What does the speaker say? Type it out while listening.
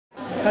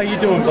How you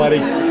doing, buddy?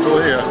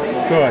 Still here.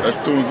 Good.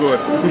 That's doing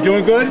good. You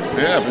doing good?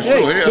 Yeah, we're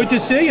still here. Good to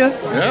see you.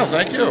 Yeah,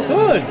 thank you.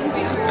 Good.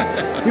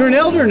 You're an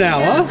elder now,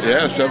 huh?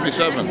 Yeah,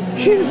 77.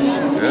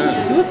 Jeez.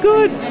 Yeah. You look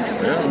good.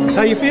 Yeah.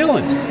 How you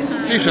feeling?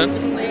 Decent.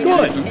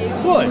 Good.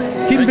 Decent.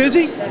 Good. Keeping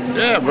busy?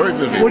 Yeah, very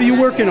busy. What are you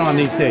working on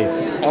these days?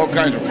 All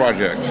kinds of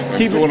projects. I'm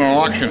doing an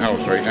auction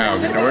house right now,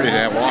 getting ready to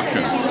have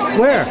auctions.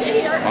 Where?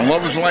 On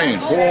Lovers Lane,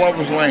 4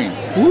 Lovers Lane.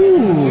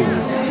 Ooh.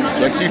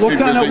 That keeps What me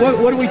kind busy. of,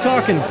 what are we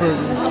talking for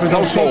those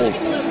Household.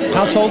 folks?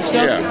 Household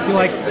stuff? Yeah. You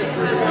like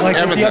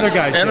what the other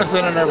guys do?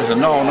 Anything and everything.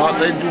 No, not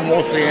they do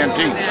mostly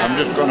antiques. I'm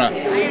just gonna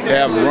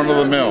have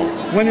run-of-the-mill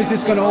When is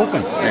this going to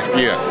open? next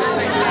year.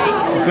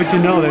 Good to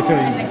know. That's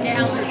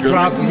a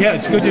drop. Yeah,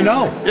 it's good to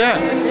know. Yeah.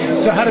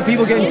 So how do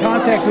people get in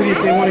contact with you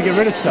if they want to get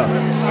rid of stuff?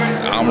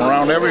 I'm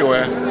around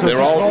everywhere. So they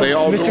all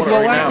Mr. doing it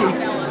right now.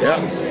 Glowacki. Yeah.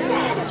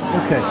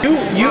 Okay.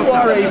 You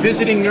are a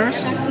visiting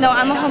nurse? No,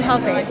 I'm a home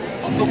health aide.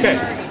 Okay.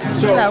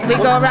 So we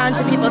go around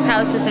to people's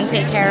houses and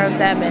take care of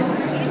them and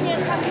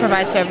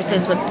provide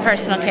services with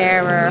personal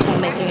care or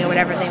homemaking or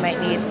whatever they might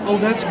need. Oh,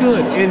 that's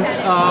good. And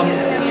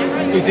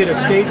is it a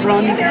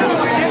state-run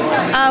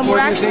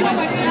organization?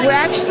 We're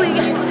actually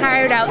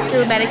hired out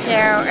through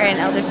Medicare and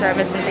elder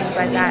service and things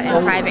like that,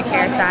 and private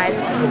care side.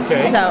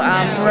 Okay. So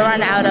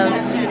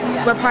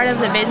we're part of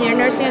the Vineyard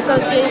Nursing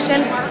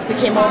Association. We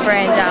came over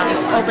and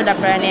opened up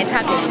in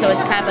Nantucket, so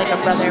it's kind of like a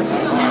brother.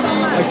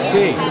 I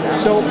see.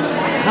 So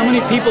how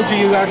many people do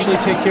you actually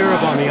take care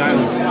of on the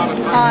island?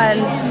 On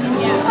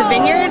the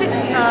Vineyard,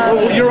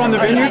 You're on the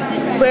Vineyard?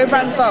 we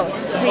run both.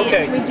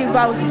 Okay. We do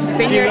both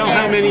Vineyard. Do you know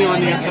how and many on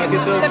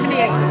Nantucket though?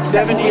 78.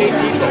 78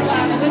 people.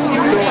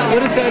 So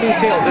what does that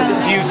entail?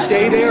 Do you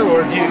stay there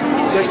or do you...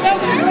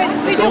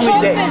 We do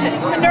home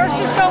visits. The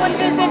nurses go and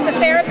visit, the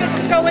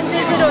therapists go and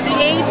visit, or the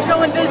aides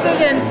go and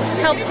visit and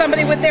help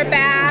somebody with their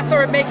bath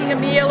or making a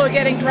meal or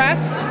getting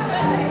dressed.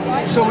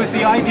 So is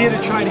the idea to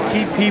try to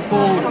keep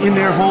people in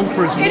their home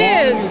for as long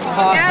as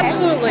possible?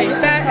 Absolutely.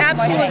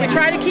 Absolutely. We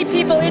try to keep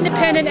people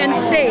independent and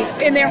safe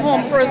in their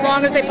home for as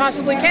long as they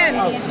possibly can.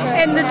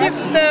 And the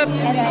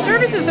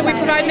services that we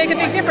provide make a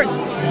big difference.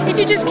 If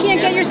you just can't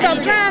get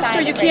yourself dressed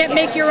or you can't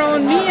make your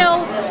own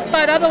meal,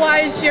 but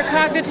otherwise you're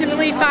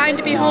cognitively fine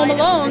to be home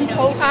alone,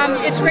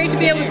 it's great to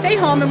be able to stay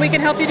home and we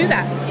can help you do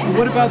that.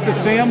 What about the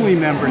family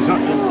members? I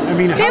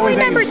mean, family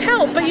members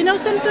help, but you know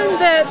something?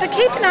 The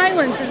Cape and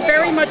Islands is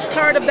very much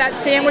part of that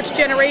sandwich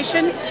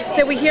generation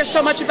that we hear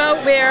so much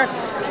about, where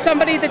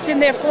somebody that's in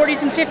their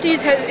 40s and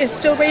 50s is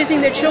still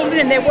raising their children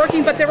and they're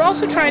working, but they're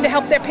also trying to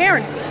help their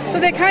parents. So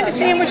they're kind of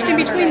sandwiched in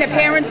between their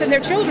parents and their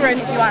children,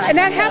 and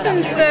that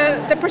happens,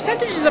 the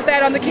percentages of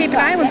that on the Cape and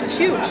Islands is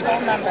huge.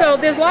 So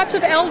there's lots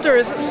of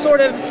elders sort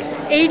of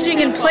aging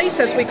in place,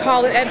 as we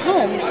call it, at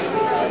home,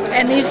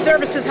 and these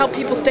services help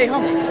people stay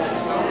home.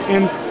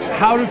 And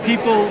how do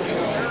people,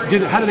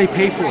 how do they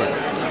pay for it?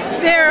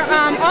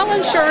 All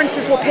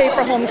insurances will pay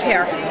for home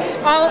care.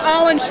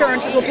 All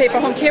insurances will pay for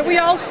home care. We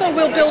also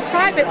will bill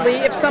privately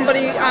if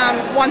somebody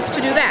wants to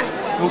do that.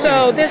 Okay.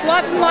 So there's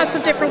lots and lots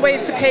of different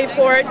ways to pay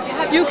for it.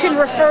 You can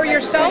refer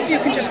yourself. You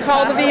can just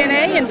call the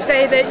VNA and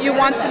say that you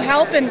want some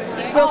help, and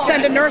we'll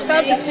send a nurse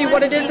out to see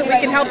what it is that we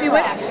can help you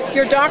with.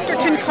 Your doctor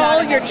can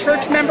call, your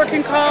church member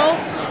can call,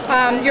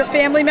 your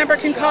family member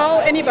can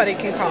call, anybody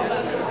can call.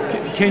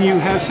 Can you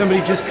have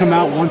somebody just come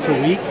out once a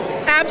week?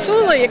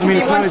 Absolutely. It can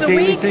be once a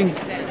week. Thing?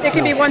 It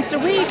can be once a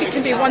week, it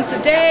can be once a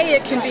day,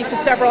 it can be for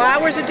several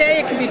hours a day,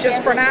 it can be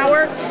just for an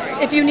hour.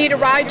 If you need a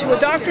ride to a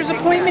doctor's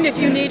appointment, if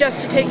you need us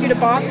to take you to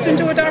Boston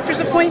to a doctor's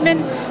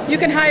appointment, you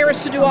can hire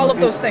us to do all of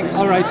those things.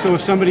 All right, so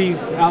if somebody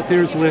out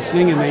there is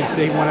listening and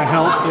they want to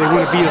help, they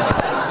want to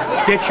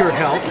get your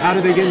help, how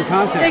do they get in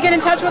contact? They get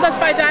in touch with us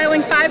by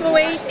dialing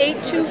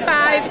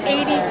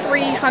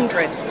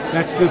 508-825-8300.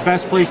 That's the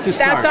best place to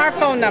start. That's our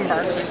phone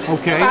number.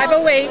 Okay.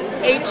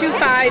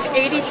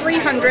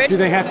 508-825-8300. Do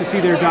they have to see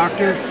their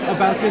doctor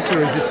about this,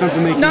 or is it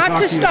something they can Not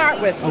talk to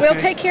start with. Okay. We'll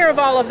take care of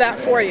all of that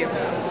for you.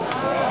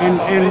 And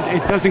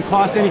it doesn't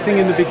cost anything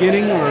in the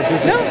beginning, or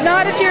does it? No,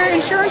 not if your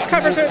insurance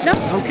covers it. No.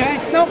 Okay.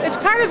 No, it's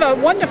part of a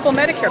wonderful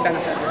Medicare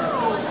benefit.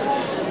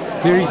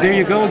 There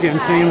you go again,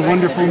 saying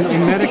wonderful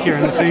in Medicare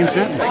in the same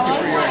sentence.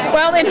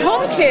 Well, in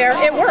home care,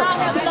 it works.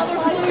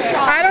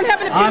 I don't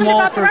have an opinion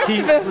about the rest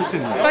of it,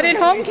 but in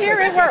home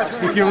care, it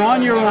works. If you're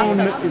on your own,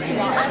 if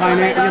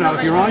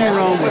you're on your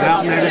own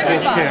without medical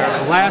care,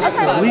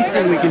 the least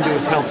thing we can do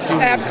is help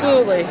someone.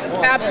 Absolutely,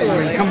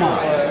 absolutely. I mean, come on.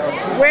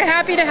 We're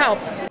happy to help.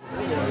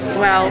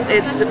 Well,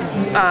 it's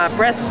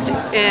breast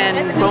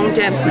and bone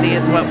density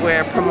is what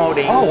we're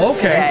promoting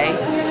today.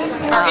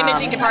 Our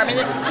imaging department.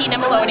 This is Tina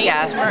Maloney.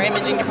 Yes. This is our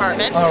imaging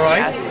department. All right.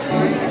 Yes.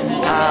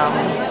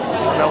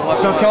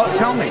 So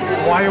tell me,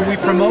 why are we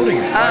promoting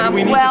it? Why do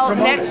we need to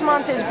promote next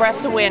month is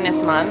Breast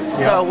Awareness Month,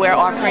 so we're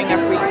offering a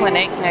free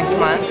clinic next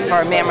month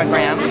for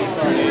mammograms,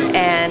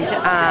 and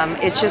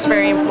it's just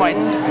very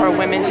important for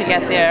women to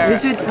get their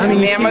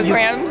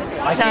mammograms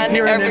done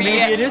every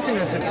year. Maybe it isn't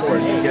as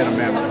important to get a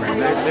mammogram.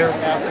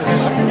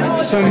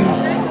 There's some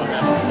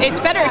it's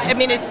better. I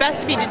mean, it's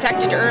best to be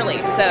detected early.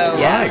 So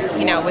Yes.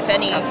 you know, with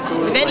any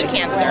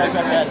cancer,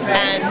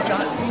 and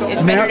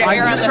it's better to I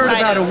err on just the heard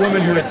side about a of.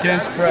 woman who had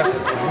dense breasts.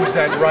 Who's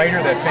that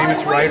writer, that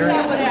famous writer?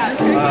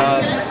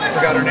 I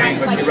forgot her name,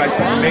 but she writes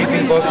these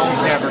amazing books.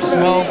 She's never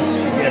smoked.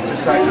 She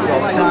exercises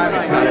all the time.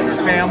 It's not in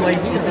her family.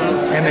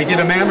 And they did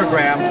a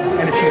mammogram,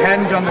 and if she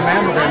hadn't done the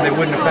mammogram, they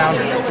wouldn't have found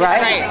her.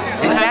 Right.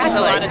 So it happens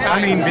a lot of I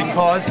times. mean,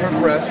 because her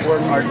breasts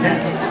are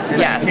dense, and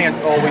Yes. you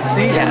can't always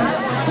see them.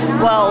 Yes.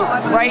 Well,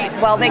 right.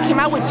 Well, they came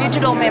out with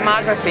digital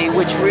mammography,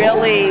 which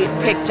really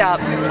picked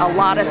up a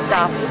lot of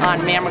stuff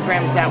on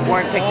mammograms that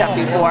weren't picked up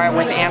before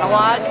with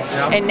analog.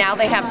 And now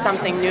they have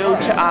something new,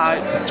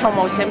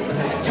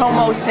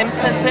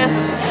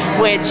 tomosynthesis,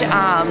 which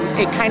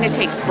it kind of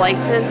takes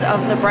slices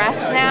of the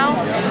breast now,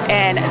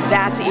 and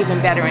that's even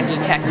better in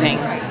detecting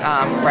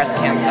breast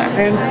cancer.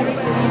 And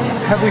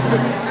have we?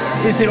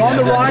 Is it on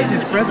the rise?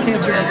 Is breast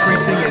cancer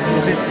increasing?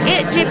 Is it?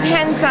 It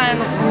depends on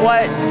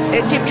what.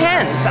 It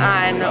depends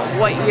on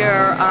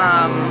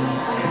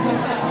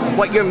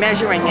what you're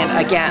measuring it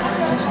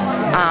against.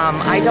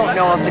 I don't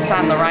know if it's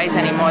on the rise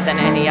any more than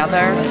any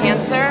other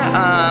cancer,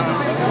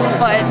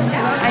 but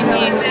I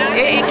mean,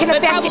 it can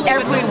affect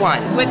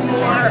everyone. With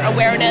more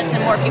awareness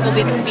and more people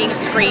being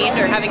screened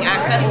or having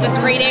access to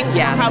screening,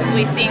 Yes. we're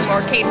probably seeing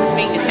more cases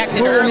being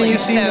detected Well, I early. mean, you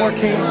see more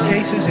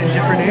cases in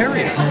different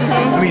areas.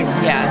 I mean,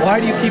 Yes. why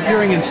do you keep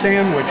hearing in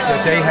Sandwich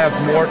that they have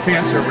more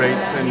cancer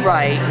rates than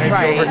maybe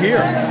over here?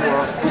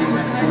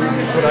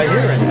 That's what I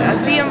hear.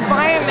 The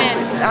environment,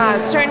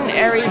 certain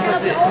areas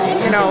of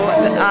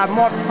are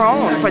more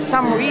prone for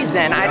some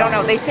reason. I don't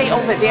know. They say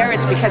over there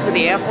it's because of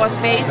the Air Force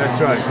Base. That's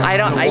right. I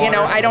don't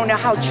know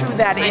how true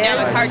that is. I know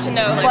it's hard to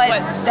know. Like,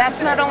 But what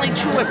that's not only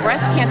true with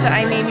breast cancer.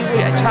 I mean, you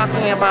were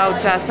talking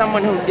about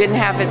someone who didn't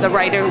have it, the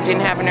writer who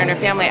didn't have it in her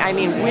family. I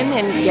mean,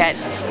 women get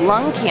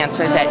lung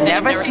cancer that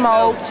never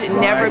smoked,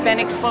 never been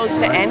exposed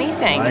to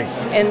anything,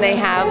 and they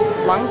have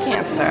lung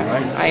cancer.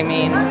 I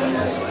mean,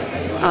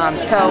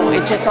 so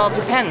it just all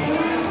depends.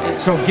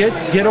 So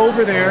get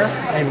over there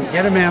and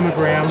get a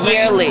mammogram.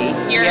 Yearly.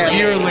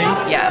 Yearly.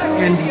 Yes.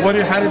 And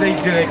how do they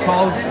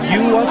call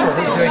you up, or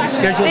do they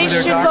schedule They with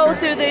their should doctor? go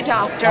through their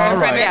doctor. All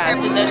right. primary care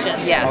physician.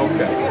 Yes.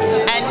 Okay.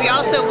 And we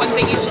also, one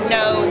thing you should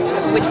know,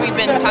 which we've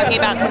been talking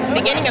about since the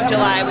beginning of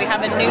July, we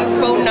have a new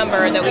phone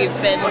number that we've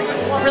been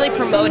really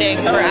promoting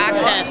for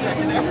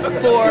access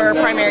for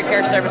primary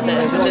care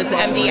services, which is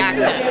MD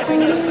Access.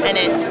 And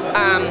it's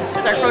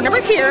our phone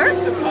number here,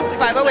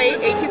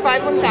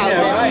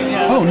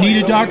 508-825-1000. Oh, need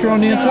a doctor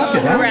on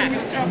Nantucket, huh? Correct.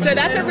 So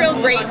that's a real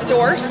great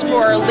source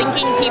for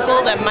linking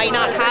people that might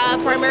not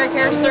have primary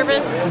care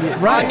service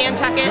on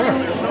Nantucket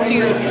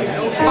to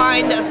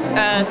find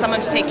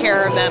someone to take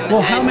care of them.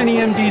 Well, how many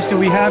MDs do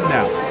we have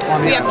now?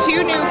 We have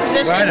two new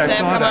physicians that have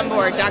come on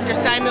board. Dr.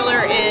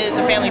 Steinmuller is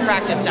a family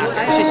practice doctor.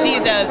 So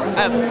she's a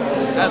So we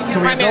have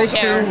primary those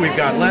care. two, we've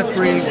got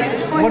Lethbridge,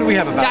 what do we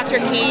have about? Dr.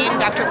 Keene,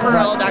 Dr.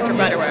 Pearl, Dr.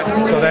 Butterworth.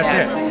 So that's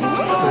it. So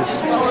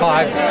it's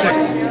 5,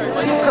 6.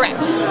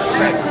 Correct.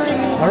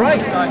 All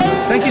right.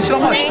 Thank you so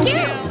much. Thank you.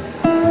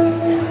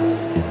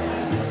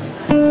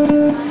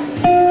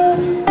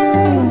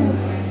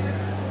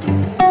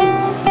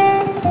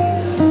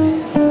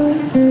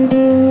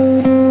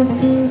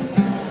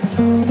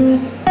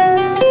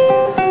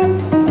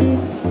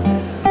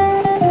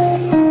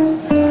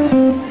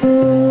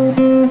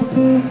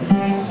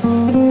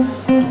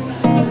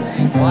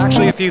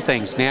 Actually, a few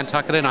things.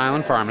 Nantucket and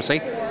Island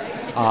Pharmacy.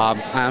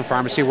 Island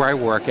Pharmacy, where I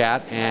work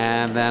at,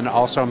 and then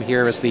also I'm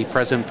here as the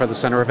president for the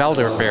Center of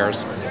Elder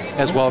Affairs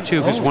as well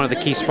too, who's one of the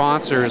key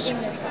sponsors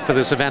for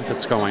this event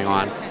that's going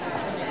on.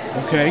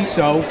 Okay,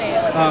 so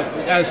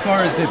as far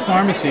as the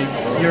pharmacy,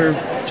 you're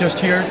just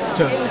here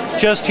to...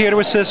 Just here to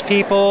assist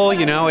people,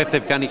 you know, if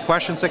they've got any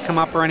questions that come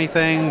up or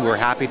anything, we're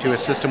happy to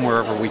assist them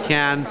wherever we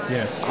can.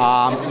 Yes.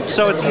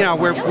 So it's, you know,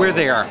 we're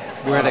there.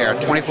 We're there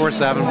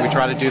 24/7. We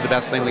try to do the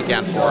best thing we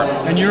can for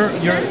them. And you're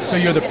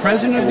the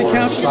president of the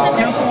council on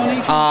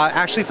Aging?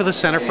 Actually, for the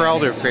Center for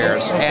Elder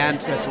Affairs, and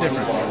That's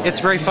different.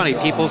 it's very funny.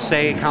 People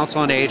say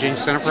Council on Aging,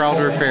 Center for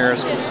Elder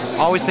Affairs,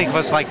 always think of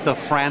us like the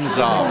friends of.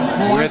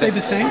 Well, aren't they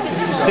the same?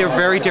 They're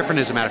very different,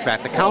 as a matter of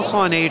fact. The Council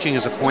on Aging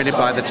is appointed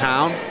by the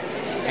town,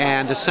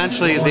 and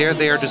essentially they're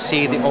there to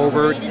see to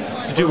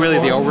do really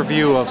the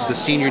overview of the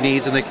senior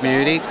needs in the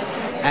community,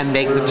 and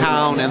make the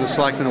town and the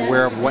selectmen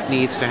aware of what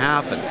needs to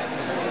happen.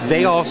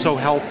 They also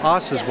help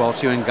us as well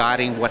too in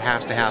guiding what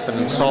has to happen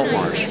in Salt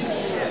Marsh.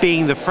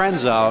 Being the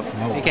friends of,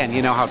 again,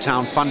 you know how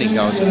town funding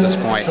goes at this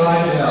point,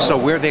 so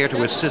we're there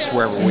to assist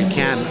wherever we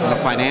can on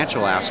a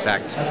financial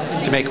aspect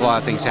to make a lot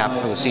of things happen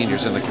for the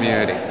seniors in the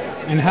community.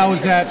 And how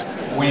is that,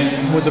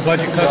 with the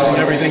budget cuts and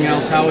everything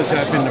else, how has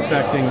that been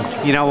affecting?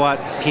 You know what?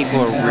 People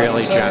are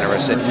really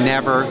generous. It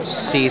never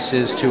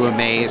ceases to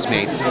amaze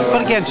me.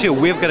 But again, too,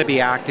 we've got to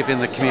be active in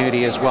the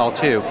community as well,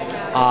 too.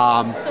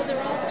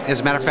 As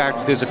a matter of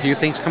fact, there's a few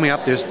things coming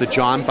up. There's the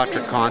John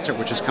Buttrick concert,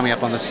 which is coming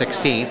up on the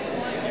 16th.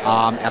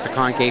 at the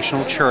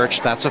Congregational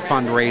Church. That's a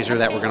fundraiser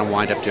that we're going to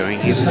wind up doing.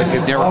 If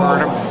you've never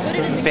heard him,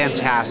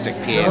 fantastic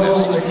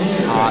pianist.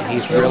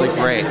 He's really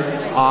great.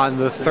 On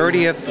the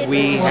 30th,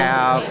 we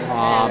have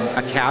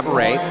a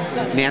cabaret.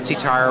 Nancy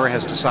Tyrer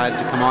has decided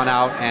to come on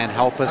out and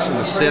help us and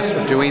assist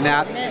with doing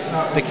that.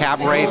 The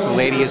cabaret, the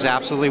lady is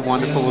absolutely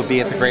wonderful, will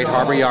be at the Great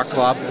Harbor Yacht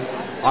Club.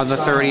 On the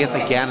 30th,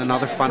 again,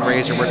 another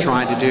fundraiser we're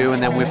trying to do,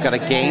 and then we've got a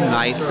game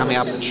night coming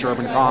up at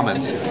Sherburne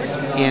Commons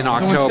in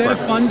October.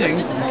 So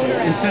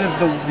instead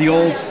of the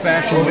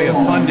old-fashioned way of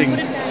funding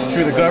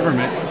through the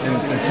government in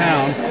the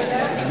town,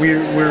 we're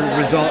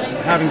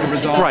having to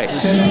resolve. Right.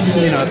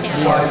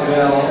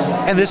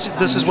 And this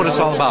is what it's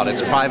all about.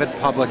 It's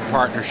private-public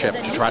partnership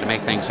to try to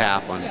make things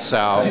happen.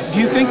 So,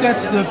 do you think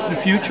that's the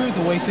future?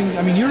 The way things?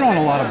 I mean, you're on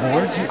a lot of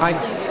boards.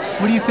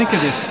 What do you think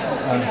of this?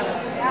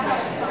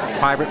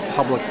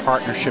 Private-public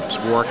partnerships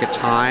work at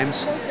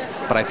times,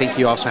 but I think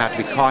you also have to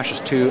be cautious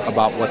too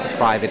about what the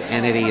private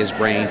entity is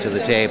bringing to the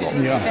table.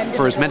 Yeah.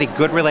 For as many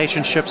good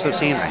relationships I've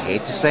seen, I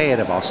hate to say it,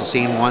 I've also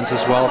seen ones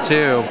as well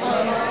too,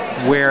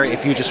 where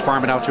if you just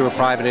farm it out to a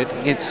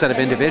private set of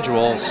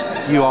individuals,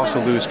 you also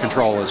lose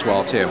control as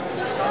well too.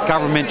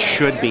 Government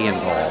should be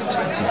involved.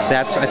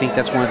 I think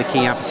that's one of the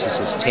key emphases,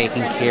 is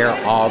taking care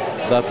of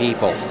the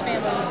people.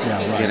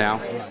 Yeah, right. You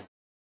know.